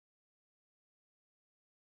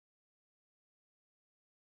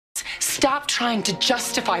Stop trying to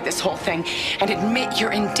justify this whole thing and admit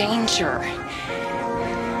you're in danger.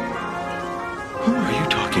 Who are you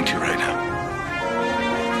talking to right now?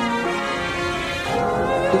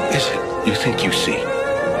 Who is it you think you see?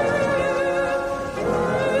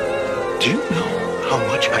 Do you know how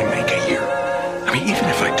much I make a year? I mean, even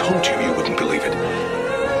if I told you, you wouldn't believe it.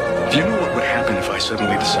 Do you know what would happen if I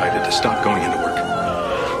suddenly decided to stop going into work?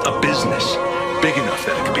 A business big enough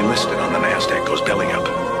that it could be listed on the NASDAQ goes belly up.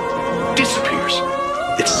 Disappears.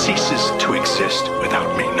 It ceases to exist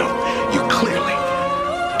without me. No, you clearly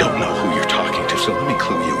don't know who you're talking to, so let me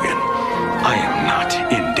clue you in. I am not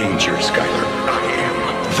in danger, Skyler. I am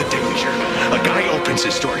the danger. A guy opens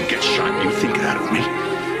his door and gets shot. You think that of me?